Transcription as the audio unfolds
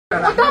के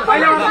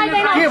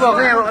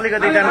भएको यहाँ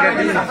अलिकति जानकारी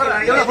दिनु।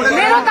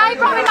 मेरो दाइ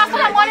प्रबिन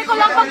बास्तोला मरेको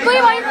लगभग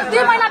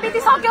 2 महिना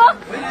बितिसक्यो।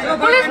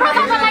 पुलिस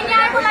प्रशासनलाई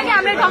न्यायको लागि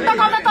हामीले ढक्क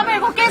गर्दा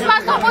तपाईहरुको केसमा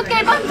सबुत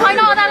केही पनि छैन।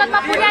 अदालतमा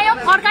पुर्यायो,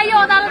 फर्काइयो,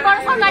 अदालतबाट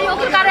सरकारी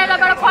वकिल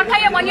कार्यालयबाट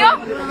फर्काइयो भन्यो।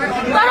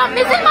 तर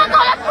मिसिनमा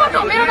गलत फोटो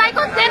मेरो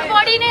दाइको डेड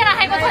बडी नै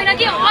राखेको छैन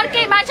कि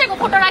अर्कै मान्छेको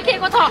फोटो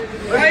राखिएको छ।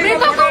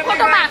 मृतकको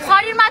फोटोमा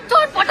शरीरमा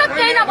चोट पटक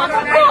केही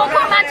नभएको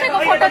मान्छेको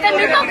फोटो चाहिँ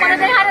मृतक भनेर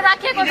देखाएर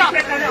राखिएको छ।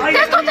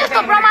 त्यस्तो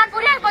प्रमाण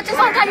पुर्याएपछि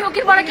सरकारी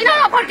वकिलबाट किन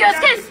नफर्क्यो यस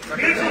केस?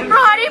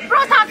 प्रहरी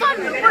प्रशासन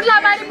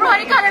उर्लाबारी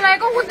प्रहरी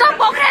कार्यालयको उद्धव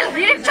पोखरेल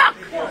निरीक्षक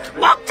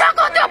भक्षक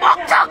हो त्यो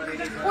भक्षक।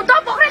 उद्धव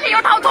पोखरेलले यो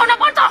ठाउँ छोड्न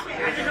पर्छ।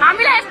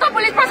 हामीलाई यस्तो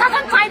पुलिस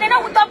प्रशासन चाहिँदैन।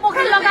 उद्धव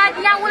पोखरेल लगायत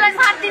यहाँ उसलाई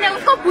साथ दिने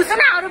उसको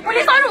भुसुनाहरू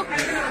पुलिसहरू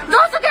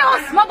जोसुकै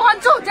होस् म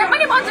भन्छु, जे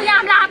पनि भन्छु, यहाँ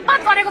हामीले हातपात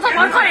गरेको छ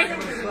भर्खरै।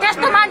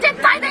 त्यस्तो मान्छे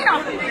चाहिँदैन।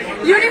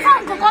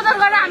 युनिफर्मको कदर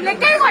गरेर हामीले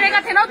केही गरेका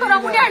थिएनौँ, तर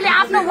उनीहरूले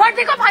आफ्नो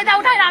वर्दीको फाइदा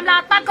उठाएर हामीलाई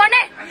हातपात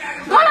गर्ने,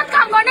 गलत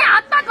काम गर्ने,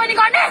 हातपात पनि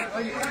गर्ने।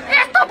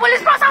 यस्तो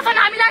पुलिस प्रशासन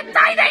हामीलाई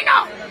चाहिँदैन।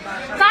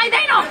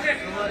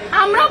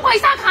 हाम्रो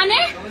पैसा खाने,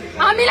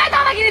 हामीलाई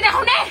दादागिरी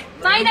देखाउने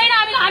चाहिँदैन।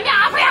 हामी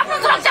आफै आफ्नो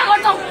सुरक्षा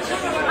गर्छौँ।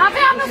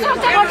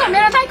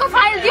 मेरो दाइको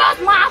फाइल दियोस्,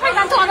 म आफै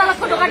जान्छु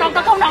अदालतको ढोका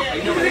ढक्काउन।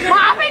 म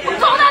आफै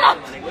पुग्छु अदालत।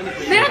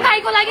 मेरो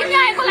दाइको लागि,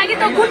 न्यायको लागि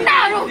त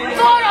गुन्डाहरू,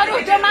 चोरहरू,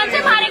 त्यो मान्छे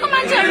मारेको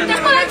मान्छेहरू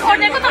त्यसको लागि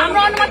छोड्नेको त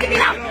हाम्रो अनुमति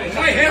दिन।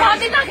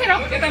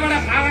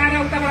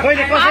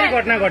 कहिले कसरी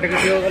घटना घटेको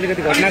थियो?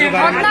 अलिकति घटनाको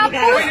बारेमा।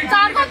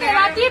 4 गते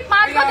राति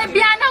 5 गते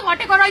बिहान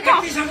घटेको रहेछ।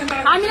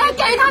 हामीलाई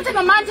केही थाहा छैन।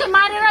 मान्छे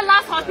मारेर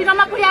लास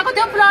हस्पिटलमा पुर्याएको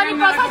थियो। प्रहरी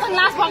प्रशासन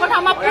लास भएको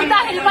ठाउँमा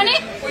पुग्दाखेरि पनि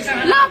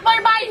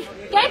लापरवाही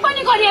केही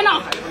पनि गरिएन।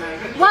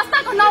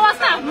 वास्ताको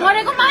नवास्ता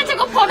मरेको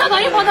मान्छेको फोटो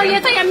धरी यो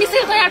चाहिँ यहाँ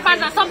मिसिल तयार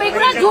पार्दा सबै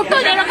कुरा झुटो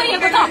लिएर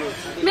गइएको छ।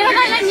 मेरो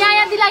दाइलाई न्याय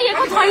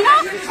दिलाइएको छैन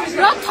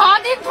र 6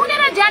 दिन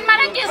थुनेर ज्यान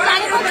मारे केस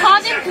लागेको। 6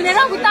 दिन थुनेर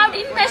विदाउट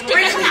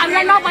इन्भेस्टिगेसन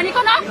हामीलाई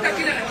नभनिकन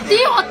ती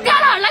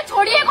हत्याराहरूलाई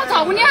छोडिएको छ।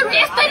 उनीहरू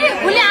यस्तै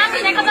भुले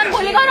आँखिरहेका छन्।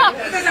 भोलि गएर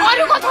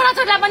अरूको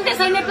छोराछोरीलाई पनि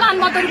त्यसरी नै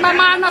प्लानबद्ध रूपमा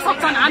मार्न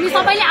सक्छन्। हामी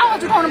सबैले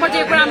आवाज उठाउनुपर्छ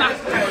यो कुरामा।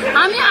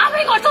 हामी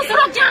आफै गर्छौँ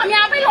सुरक्षा, हामी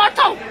आफै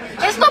लड्छौँ।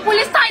 यस्तो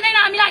पुलिस चाहिँदैन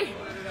हामीलाई,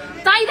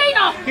 चाहिँदैन।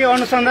 के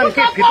अनुसन्धान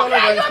के फितलो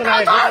भयो जस्तो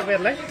लागेको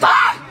तपाईहरुलाई?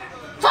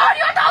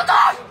 छोड्यो ठाउँ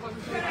छोड।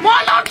 म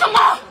लड्छु। म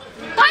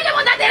कहिले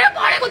भन्दा धेरै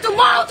पढेको छु। म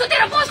आउँछु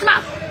तेरो पोस्टमा।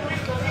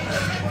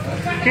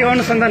 के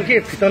अनुसन्धान के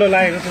फितलो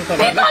लागेको छ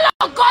तपाईहरुलाई?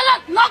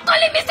 गलत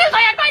नक्कली मिसिल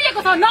तयार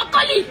पारिएको छ।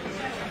 नक्कली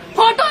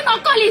फोटो,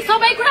 नक्कली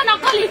सबै कुरा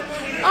नक्कली।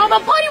 अब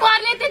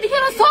परिवारले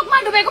त्यतिखेर शोकमा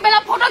डुबेको बेला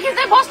फोटो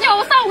खिच्दै बस्ने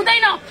अवस्था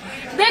हुँदैन।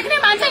 देख्ने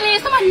मान्छेले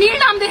यस्तोमा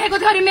नीलनाम देखेको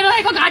थियो अरे। मेरो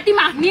दाइको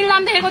घाँटीमा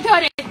नीलनाम देखेको थियो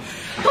अरे।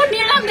 त्यो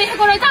नीलनाम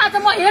देखेको रहेछ। आज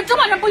म हेर्छु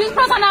भनेर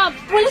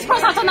पुलिस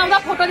प्रशासन आउँदा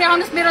फोटो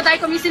देखाउनुहोस् मेरो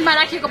दाइको मिसिनमा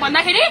राखिएको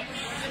भन्दाखेरि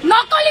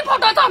नक्कली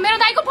फोटो छ। मेरो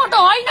दाइको फोटो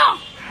होइन।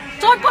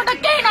 चोटपटक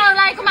केही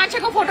नलागेको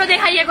मान्छेको फोटो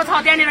देखाइएको छ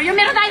त्यहाँनिर। यो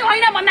मेरो दाइ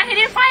होइन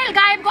भन्दाखेरि फाइल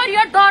गायब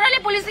गरियो। डरले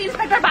पुलिस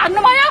इन्सपेक्टर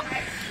भाग्नुभयो।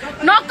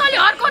 नक्कली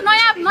अर्को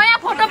नयाँ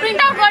फोटो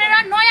प्रिन्ट आउट गरेर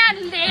नयाँ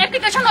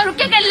एप्लिकेसनहरू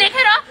के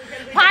लेखेर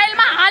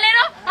फाइलमा हालेर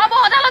अब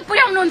अदालत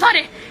पुर्याउनुहुन्छ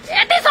अरे।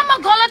 यतिसम्म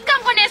गलत काम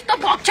गर्ने यस्तो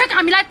भक्षक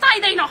हामीलाई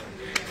चाहिँदैन।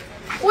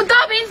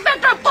 Uddhav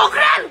inspector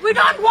Pokharel, we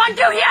don't want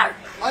you here.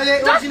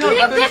 Just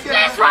leave this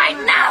place right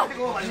now.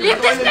 Leave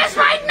this place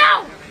right now.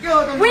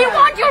 We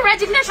want your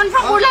resignation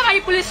from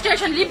Urlavari police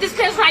station. Leave this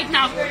place right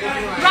now.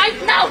 Right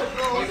now.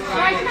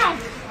 Right now.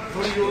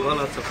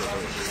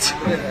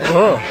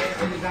 Oh.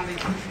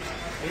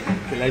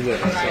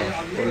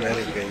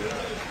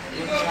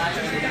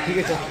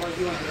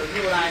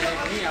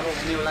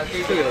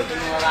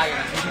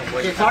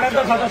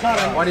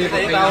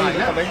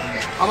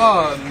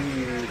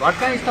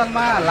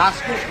 घटनास्थलमा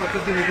लासको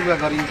प्रतिनिधित्व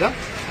गरिन्छ।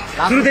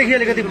 सुरुदेखि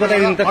अलिकति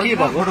बताइदिनु त के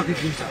भएको? फोटो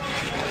खिचिन्छ।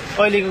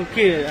 अहिलेको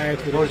के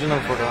आएको थियो? Original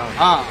photo.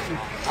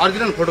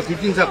 Original photo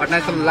खिचिन्छ।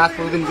 घटनास्थलमा लास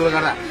प्रतिनिधित्व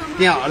गर्दा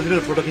त्यहाँ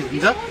ओरिजिनल फोटो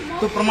खिचिन्छ।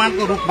 त्यो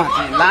प्रमाणको रूपमा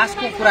चाहिँ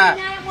लासको कुरा,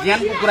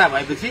 ज्यानको कुरा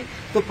भएपछि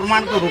त्यो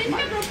प्रमाणको रूपमा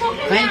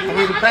चाहिँ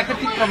तपाईँको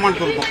प्राकृतिक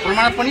प्रमाणको रूपमा,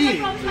 प्रमाण पनि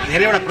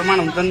धेरैवटा प्रमाण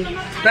हुन्छन्।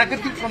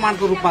 प्राकृतिक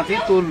प्रमाणको रूपमा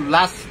चाहिँ त्यो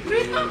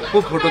लासको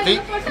फोटो चाहिँ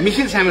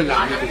मिसिल सामेल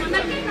राख्ने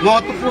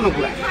महत्त्वपूर्ण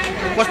कुरा।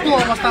 कस्तो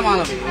अवस्थामा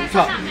छ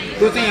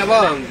त्यो चाहिँ अब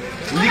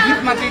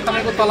लिखितमा चाहिँ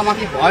तपाईँको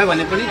तलमाथि भयो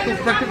भने पनि त्यो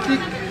प्राकृतिक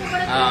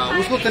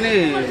उसको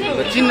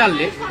चाहिँ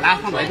चिन्हले,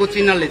 लासमा भएको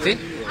चिन्हले चाहिँ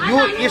यो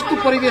यस्तो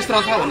परिवेश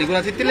रहेछ भन्ने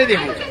कुरा चाहिँ त्यसले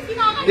देखाउँछ।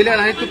 त्यसले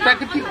गर्दाखेरि त्यो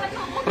प्राकृतिक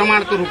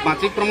प्रमाणको रूपमा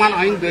चाहिँ प्रमाण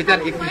ऐन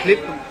 2021ले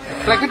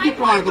प्राकृतिक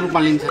प्रमाणको रूपमा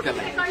लिन्छ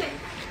त्यसलाई।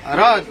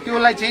 र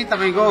त्योलाई चाहिँ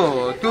तपाईँको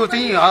त्यो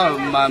चाहिँ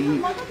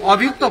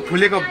अभियुक्त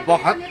फुलेको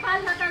बखत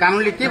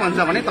कानुनले के भन्छ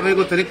भने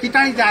तपाईँको चाहिँ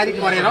किटाणी जारी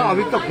गरेर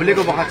अभियुक्त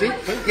फुलेको बखत चाहिँ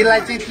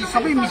यसलाई चाहिँ ती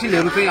सबै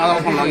मिसिलहरू चाहिँ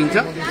अदालतमा लगिन्छ।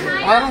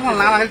 अदालतमा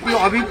लाँदाखेरि त्यो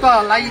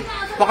अभियुक्तलाई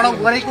पक्राउ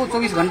गरेको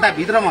 24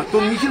 घण्टाभित्रमा त्यो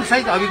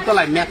मिसिलसहित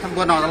अभियुक्तलाई म्याथअप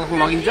गर्न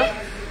अदालतमा लगिन्छ।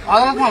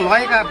 अदालतमा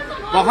लगेका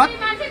बखत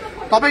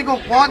तपाईँको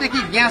कदेखि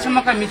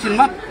ज्ञासम्मका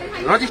मिसिलमा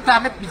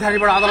रजिस्ट्रारले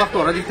पछाडिबाट, अदालतको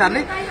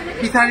रजिस्ट्रारले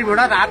पछाडिबाट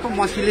रातो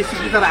मसीले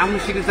सिग्नेचर, आफ्नो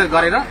सिग्नेचर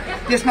गरेर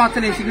त्यसमा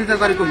चाहिँ सिग्नेचर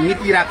गरेको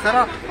मिति राख्छ र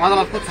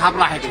अदालतको छाप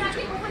राखेको हुन्छ।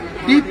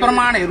 ती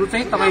प्रमाणहरू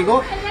चाहिँ तपाईँको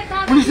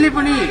पुलिसले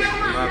पनि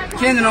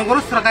चेन्ज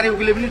नगरोस्, सरकारी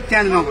वकिलले पनि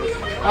चेन्ज नगरोस्।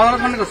 अदालत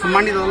भनेको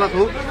सम्मानित अदालत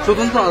हो,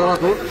 स्वतन्त्र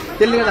अदालत हो।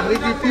 त्यसले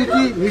गर्दाखेरि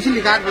ती मिसिल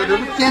कागजहरू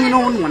चेन्ज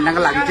नहुन्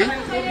भन्नका लागि चाहिँ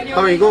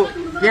तपाईँको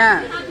त्यहाँ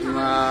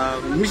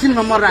मिसिल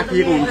नम्बर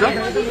राखिएको हुन्छ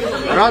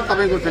र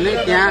तपाईँको चाहिँ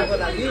त्यहाँ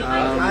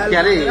के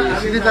अरे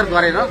सिग्नेचर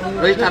गरेर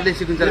रजिस्ट्रारले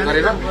सिग्नेचर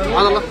गरेर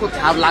अदालतको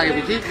छाप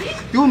लागेपछि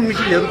त्यो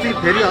मिसिलहरू चाहिँ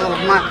फेरि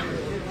अदालतमा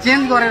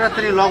चेन्ज गरेर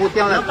चाहिँ लगु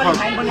त्यहाँ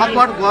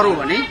फरवर्ड गरौँ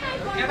भने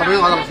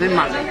तपाईँको अदालतले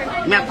मान्छ,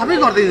 म्याथ थपै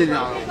गर्दैन।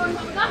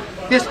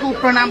 त्यसको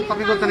परिणाम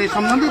तपाईँको चाहिँ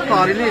सम्बन्धित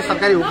प्रहरीले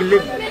सरकारी वकिलले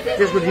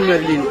त्यसको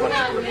जिम्मेवारी लिनुपर्छ।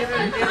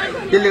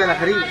 त्यसले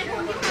गर्दाखेरि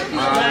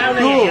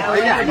त्यो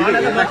अहिले हामीले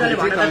हेर्दाखेरि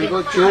चाहिँ तपाईँको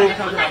त्यो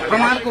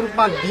प्रमाणको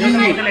रूपमा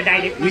दिइने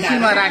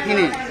मिसिलमा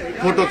राखिने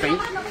फोटो चाहिँ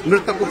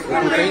मृतकको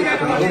फोटो चाहिँ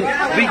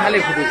दुई खाले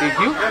फोटो चाहिँ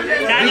थियो।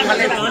 दुई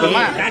खाले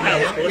फोटोमा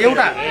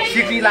एउटा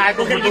सिटी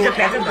लागेको फोटो,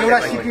 एउटा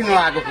सिटी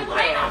नलागेको फोटो,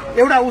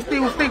 एउटा उस्तै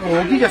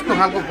हो कि जस्तो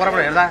खालको बराबर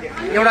हेर्दा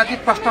एउटा चाहिँ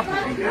प्रष्ट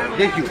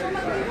देखियो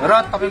र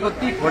तपाईँको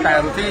ती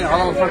फोटाहरू चाहिँ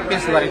अदालतमा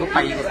पेश गरेको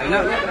पाइएको छैन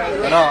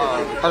र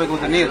तपाईँको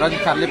चाहिँ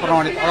रजिस्ट्रारले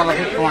प्रमाणित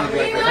अदालतले प्रमाणित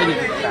गरेको छैन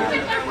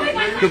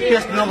त्यो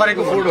पेश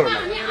नगरेको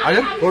फोटोहरूलाई।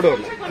 हजुर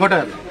फोटोहरू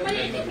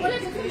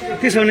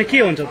त्यसो भने के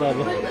हुन्छ त अब?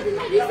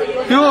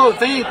 त्यो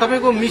चाहिँ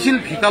तपाईँको मिसिल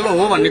फितलो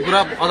हो भन्ने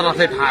कुरा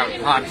अदालतलाई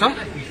थाहा छ।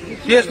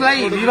 त्यसलाई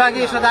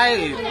विभागीय सजाय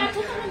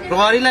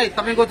प्रहरीलाई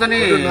तपाईँको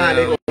चाहिँ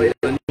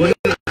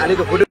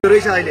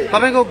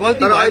तपाईँको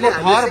गल्ती भएको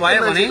ठहर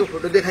भयो भने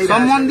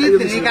सम्बन्धित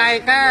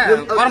निकायका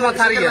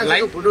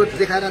कर्मचारीहरूलाई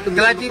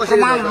त्यसलाई चाहिँ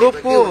प्रमाण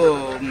लोपको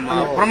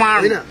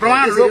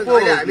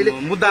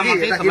मुद्दामा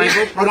चाहिँ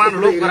तपाईँको प्रमाण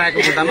लोप गराएको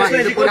मुद्दामा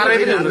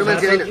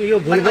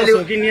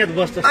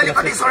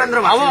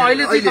अब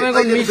अहिले चाहिँ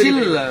तपाईँको मिसिल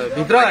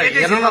भित्र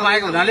हेर्न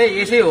नपाएको हुनाले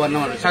यसै भन्न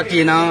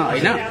सकिएन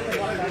होइन।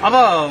 अब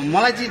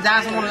मलाई चाहिँ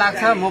जहाँसम्म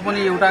लाग्छ, म पनि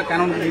एउटा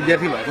कानुनको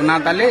विद्यार्थी भएको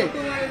नाताले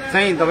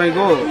चाहिँ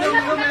तपाईँको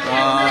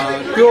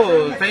त्यो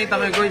चाहिँ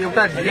तपाईँको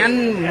एउटा ज्यान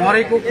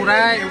मरेको कुरा,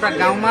 एउटा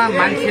गाउँमा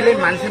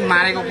मान्छे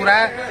मारेको कुरा,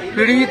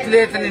 पीडितले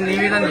चाहिँ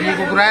निवेदन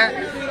दिएको कुरा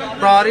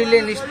प्रहरीले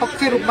निष्पक्ष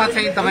रूपमा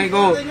चाहिँ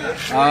तपाईँको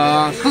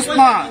सूक्ष्म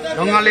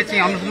ढङ्गले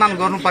चाहिँ अनुसन्धान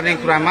गर्नुपर्ने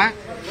कुरामा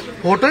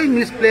फोटै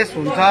मिसप्लेस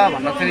हुन्छ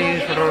भनेर चाहिँ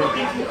इन्सपेक्टर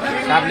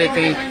साहबले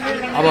चाहिँ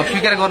अब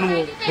स्वीकार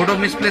गर्नुभयो। फोटो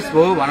मिसप्लेस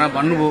भयो भनेर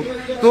भन्नुभयो।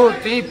 त्यो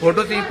चाहिँ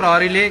फोटो चाहिँ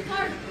प्रहरीले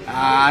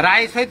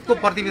रायसहितको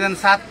प्रतिवेदन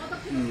साथ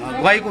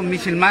गएको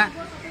मिसिलमा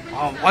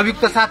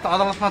अभियुक्त साथ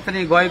अदालतमा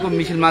चाहिँ गएको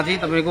मिसिलमा चाहिँ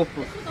तपाईँको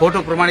फोटो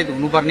प्रमाणित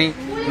हुनुपर्ने,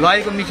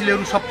 लगेको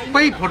मिसिलहरू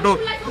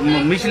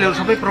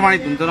सबै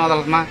प्रमाणित हुन्छन्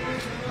अदालतमा।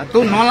 त्यो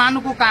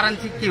नलानुको कारण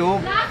चाहिँ के हो?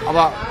 अब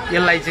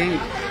यसलाई चाहिँ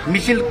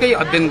मिसिलकै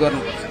अध्ययन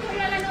गर्नुपर्छ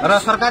र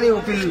सरकारी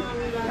वकिल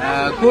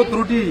को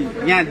त्रुटि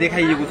यहाँ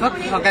देखाइएको छ।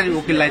 सरकारी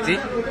वकिललाई चाहिँ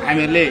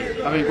हामीहरूले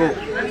तपाईँको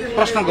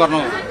प्रश्न गर्न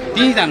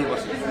त्यहीँ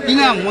जानुपर्छ। किन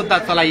मुद्दा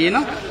चलाइएन?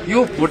 यो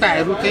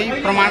फोटाहरू चाहिँ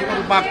प्रमाणको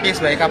रूपमा पेश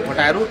भएका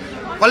फोटाहरू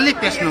कसले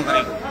पेश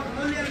नगरेको?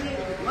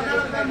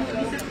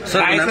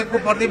 रायसको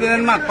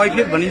प्रतिवेदनमा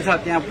कैफियत भनिन्छ,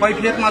 त्यहाँ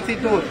कैफियतमा चाहिँ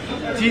त्यो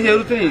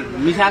चिजहरू चाहिँ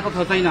मिसाएको छ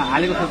छैन,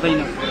 हालेको छ छैन,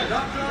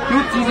 त्यो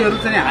चिजहरू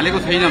चाहिँ हालेको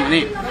छैन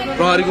भने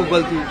प्रहरीको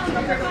गल्ती।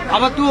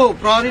 अब त्यो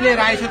प्रहरीले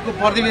रायसको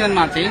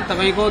प्रतिवेदनमा चाहिँ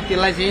तपाईँको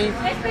त्यसलाई चाहिँ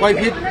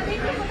कैफियत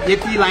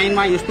यति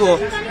लाइनमा यस्तो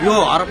यो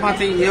हरफमा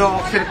चाहिँ यो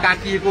अक्षर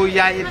काटिएको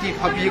या यति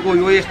थपिएको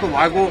यो यस्तो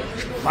भएको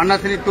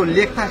भन्दाखेरि त्यो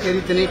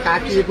लेख्दाखेरि चाहिँ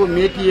काटिएको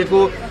मेटिएको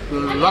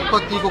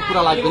लतपत्तिएको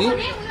कुरालाई पनि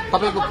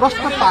तपाईँको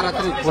प्रश्न पारा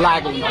चाहिँ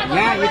खोलाएको हुन्छ।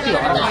 यहाँ यति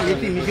हरफमा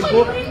यति मिसिलको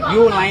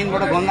यो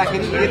लाइनबाट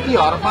गर्दाखेरि यति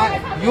हरफमा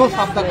यो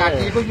शब्द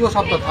काटिएको, यो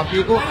शब्द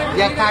थपिएको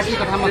या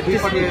काटिएको ठाउँमा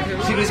दुईपट्टि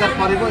सिग्नेचर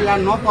परेको या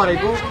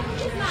नपरेको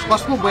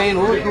कसको बयान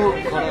हो त्यो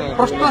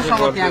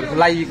प्रश्नसँग त्यहाँ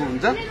खुलाइएको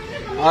हुन्छ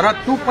र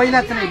त्यो पहिला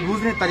चाहिँ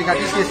बुझ्ने तरिका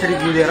चाहिँ त्यसरी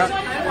बुझेर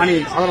अनि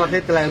अदालतले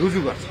त्यसलाई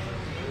रुजु गर्छ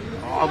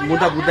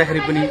मुद्दा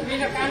बुझ्दाखेरि पनि।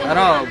 र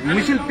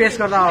मिसिल पेश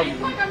गर्दा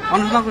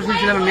अनुसन्धानको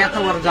सिलसिलामा म्याथ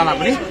गरेर जाँदा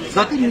पनि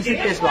जति मिसिल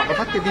पेश भएको छ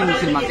त्यति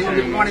मिसिलमा चाहिँ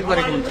उनले प्रमाणित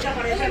गरेको हुन्छ।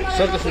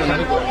 सर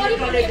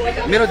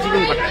मेरो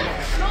जीवन घटना